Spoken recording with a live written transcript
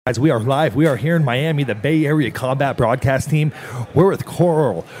Guys, we are live. We are here in Miami, the Bay Area Combat Broadcast Team. We're with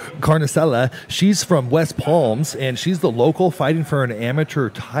Coral Carnicella. She's from West Palms, and she's the local fighting for an amateur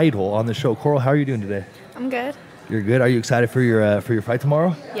title on the show. Coral, how are you doing today? I'm good. You're good. Are you excited for your fight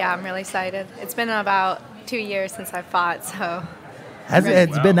tomorrow? Yeah, I'm really excited. It's been about 2 years since I fought, so. Has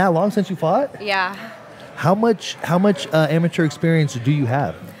it been that long since you fought? Yeah. How much amateur experience do you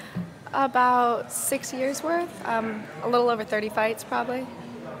have? About 6 years worth. A little over 30 fights, probably.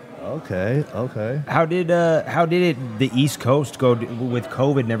 Okay. How did the East Coast go with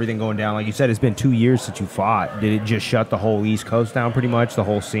COVID and everything going down? Like you said, it's been 2 years since you fought. Did it just shut the whole East Coast down pretty much, the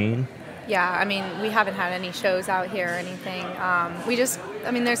whole scene? Yeah, I mean, we haven't had any shows out here or anything.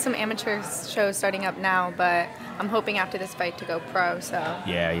 There's some amateur shows starting up now, but I'm hoping after this fight to go pro, so.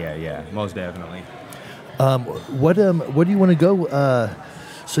 Yeah, most definitely. What do you want to go?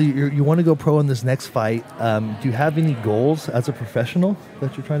 So you want to go pro in this next fight. Do you have any goals as a professional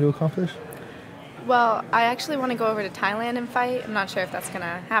that you're trying to accomplish? Well, I actually want to go over to Thailand and fight. I'm not sure if that's going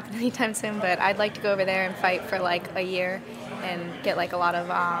to happen anytime soon, but I'd like to go over there and fight for like a year and get like a lot of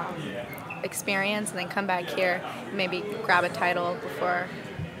experience and then come back here and maybe grab a title before.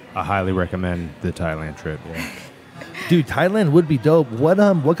 I highly recommend the Thailand trip. Yeah. Dude, Thailand would be dope. What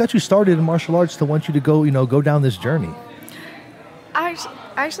got you started in martial arts to want you to go down this journey?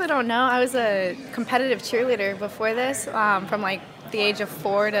 I actually don't know. I was a competitive cheerleader before this, from like the age of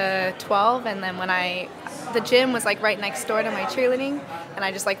 4 to 12, and then the gym was like right next door to my cheerleading, and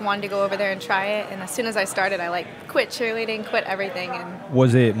I just like wanted to go over there and try it. And as soon as I started, I like quit cheerleading, quit everything. And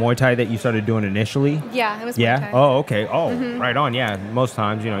was it Muay Thai that you started doing initially? Yeah, it was Muay Thai. Oh, okay. Oh, Right on. Yeah, most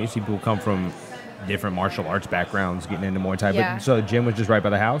times you see people come from different martial arts backgrounds getting into Muay Thai. Yeah. But so the gym was just right by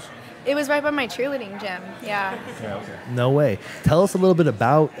the house? It was right by my cheerleading gym, yeah. Okay. No way. Tell us a little bit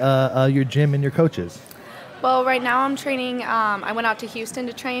about your gym and your coaches. Well, right now I'm training. I went out to Houston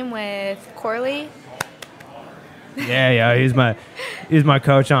to train with Corley. Yeah, he's my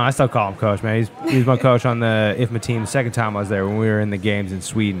coach on. I still call him coach, man. He's my coach on the IFMA team. The second time I was there when we were in the games in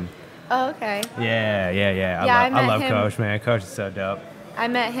Sweden. Oh, okay. Yeah. I love Coach, man. Coach is so dope. I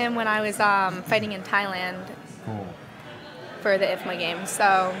met him when I was fighting in Thailand. Cool. For the IFMA games,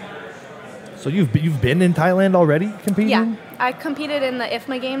 So you've been in Thailand already competing? Yeah, I competed in the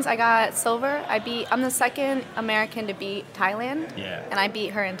IFMA games. I got silver. I'm the second American to beat Thailand. Yeah. And I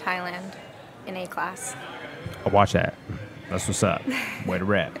beat her in Thailand in A class. I'll watch that. That's what's up. Way to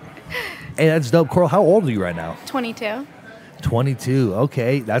rep. Hey, that's dope. Coral, how old are you right now? 22. 22.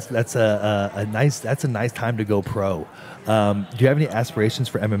 Okay, that's a nice time to go pro. Do you have any aspirations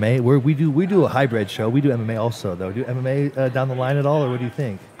for MMA? We do a hybrid show. We do MMA also, though. Do MMA down the line at all, or what do you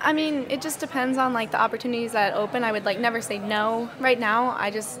think? I mean, it just depends on like the opportunities that open. I would like never say no. Right now,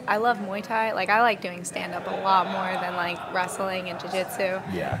 I love Muay Thai. Like I like doing stand up a lot more than like wrestling and jiu-jitsu.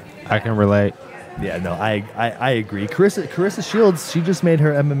 Yeah, I can relate. Yeah, no, I agree. Carissa Shields, she just made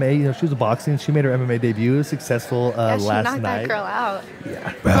her MMA. She was a boxing. She made her MMA debut. It was successful last night. She knocked that girl out.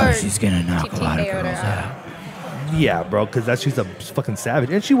 Yeah, bro, she's gonna knock a lot of TKO'd girls out. Yeah, bro, because she's a fucking savage,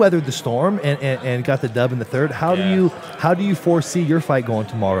 and she weathered the storm and got the dub in the third. How do you foresee your fight going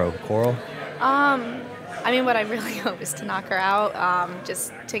tomorrow, Coral? I mean, what I really hope is to knock her out,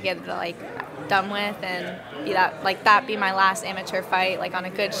 just to get it like done with and be my last amateur fight, like on a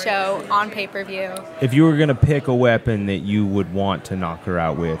good show on pay-per-view. If you were gonna pick a weapon that you would want to knock her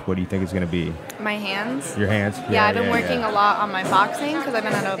out with, what do you think it's gonna be? My hands. Your hands? Yeah, I've been working a lot on my boxing because I've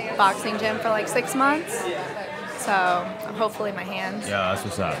been at a boxing gym for like 6 months. So hopefully my hands. Yeah, that's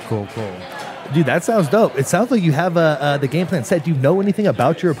what's up. Cool. Dude, that sounds dope. It sounds like you have the game plan set. Do you know anything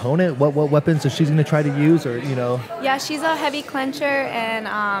about your opponent? What weapons is she going to try to use, or Yeah, she's a heavy clincher, and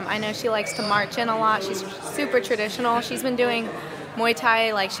I know she likes to march in a lot. She's super traditional. She's been doing Muay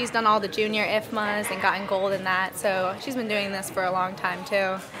Thai, like she's done all the junior IFMAs and gotten gold in that. So she's been doing this for a long time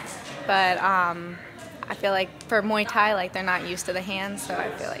too. But I feel like for Muay Thai, like they're not used to the hands. So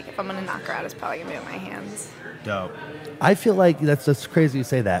I feel like if I'm going to knock her out, it's probably going to be with my hands. Dope. I feel like that's crazy you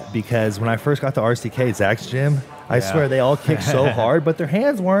say that, because when I first got to RCK, Zach's gym, I swear they all kicked so hard, but their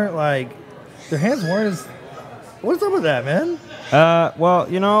hands weren't as. What's up with that, man?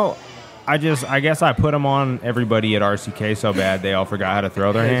 Well, I guess I put them on everybody at RCK so bad they all forgot how to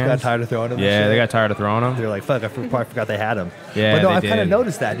throw their They hands. got tired of throwing them. Yeah, they got tired of throwing them. They're like, fuck, I forgot they had them. Yeah, but no, they I've kind of did.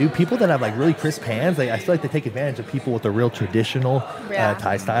 noticed that, dude. People that have like really crisp hands, I feel like they take advantage of people with the real traditional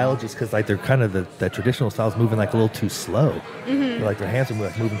Thai style, just because like they're kind of the traditional style's moving like a little too slow. Mm-hmm. Like their hands are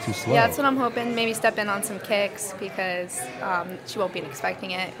moving too slow. Yeah, that's what I'm hoping. Maybe step in on some kicks because she won't be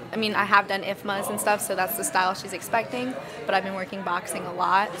expecting it. I mean, I have done IFMAs and stuff, so that's the style she's expecting. But I've been working boxing a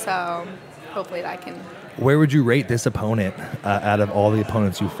lot, so hopefully that can Where would you rate this opponent out of all the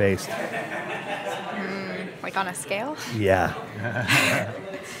opponents you faced? Like on a scale? Yeah.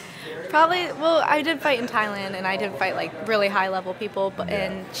 Probably, well, I did fight in Thailand, and I did fight like really high level people, but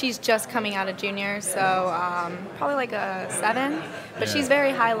and she's just coming out of junior, so probably like a 7. But she's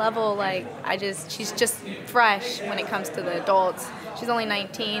very high level. Like she's just fresh when it comes to the adults. She's only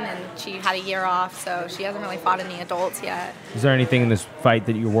 19, and she had a year off, so she hasn't really fought any adults yet. Is there anything in this fight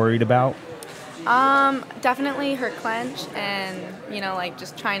that you're worried about? Definitely her clench, and like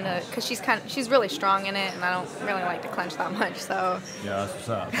just trying to, cause she's really strong in it, and I don't really like to clench that much. So Yeah, that's what's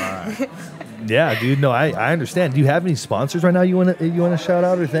up. All right. Yeah, dude. No, I understand. Do you have any sponsors right now you want to shout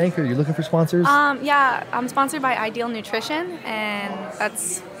out or thank? Or are you looking for sponsors? Yeah, I'm sponsored by Ideal Nutrition, and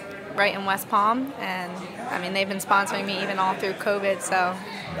that's right in West Palm, and I mean they've been sponsoring me even all through COVID. So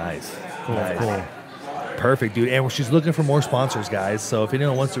Nice. Cool. Perfect, dude. And she's looking for more sponsors, guys. So if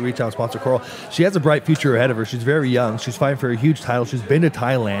anyone wants to reach out and sponsor Coral, she has a bright future ahead of her. She's very young. She's fighting for a huge title. She's been to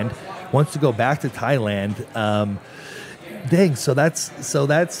Thailand, wants to go back to Thailand. Dang. So that's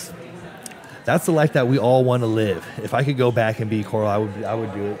the life that we all want to live. If I could go back and be Coral, I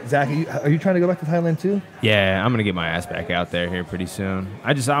would do it. Zach, are you trying to go back to Thailand too? Yeah, I'm gonna get my ass back out there here pretty soon.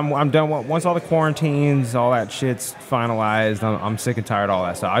 I'm done. Once all the quarantines, all that shit's finalized, I'm sick and tired of all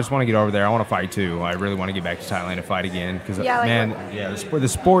that stuff. I just want to get over there. I want to fight too. I really want to get back to Thailand and fight again because the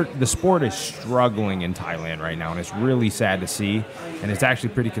sport is struggling in Thailand right now, and it's really sad to see, and it's actually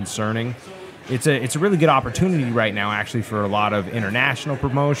pretty concerning. It's a really good opportunity right now, actually, for a lot of international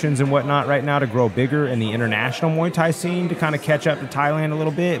promotions and whatnot right now to grow bigger in the international Muay Thai scene to kind of catch up to Thailand a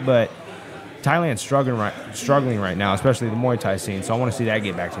little bit. But Thailand's struggling right now, especially the Muay Thai scene. So I want to see that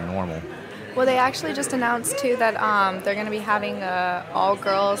get back to normal. well, they actually just announced too that they're going to be having a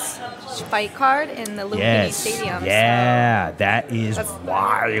all-girls fight card in the Lumpini Stadium. Yeah, that is That's-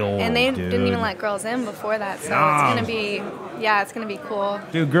 wild. And they dude. didn't even let girls in before that, so No. it's gonna be, it's gonna be cool.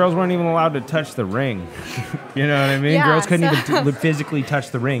 Dude, girls weren't even allowed to touch the ring. You know what I mean? Yeah, Girls couldn't so- even physically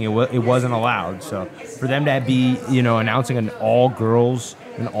touch the ring. It wasn't allowed. So for them to be, announcing an all-girls,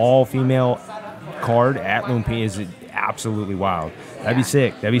 an all-female card at Lumpini is absolutely wild. That'd be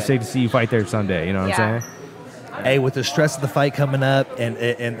sick. That'd be sick to see you fight there someday. You know what I'm saying? Hey, with the stress of the fight coming up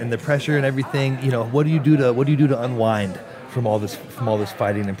and the pressure and everything, what do you do to unwind from all this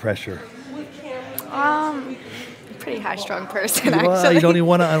fighting and pressure? Pretty high-strung person, actually. Well, you don't even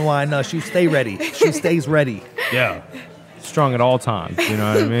want to unwind. No, she stay ready. She stays ready. Yeah. Strong at all times. You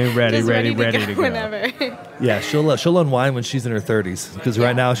know what I mean? Ready Just to go. whenever. Yeah, she'll unwind when she's in her 30s because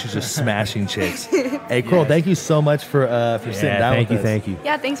right now she's just smashing chicks. Hey, Coral, thank you so much for sitting down with us. Thank you.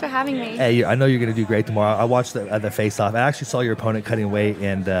 Yeah, thanks for having me. Hey, I know you're going to do great tomorrow. I watched the face-off. I actually saw your opponent cutting weight,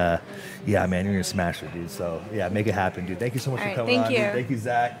 and yeah, man, you're going to smash her, dude. So, yeah, make it happen, dude. Thank you so much All for right, coming thank on. you. Dude. Thank you,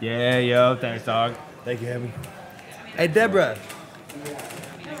 Zach. Yeah, yo, thanks, dog. Thank you, Hemi. Hey, Deborah.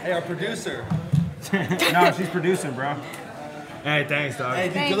 Hey, our producer. No, she's producing, bro. Hey, thanks, dog. Hey,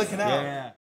 dude, Thanks. you're looking out. Yeah.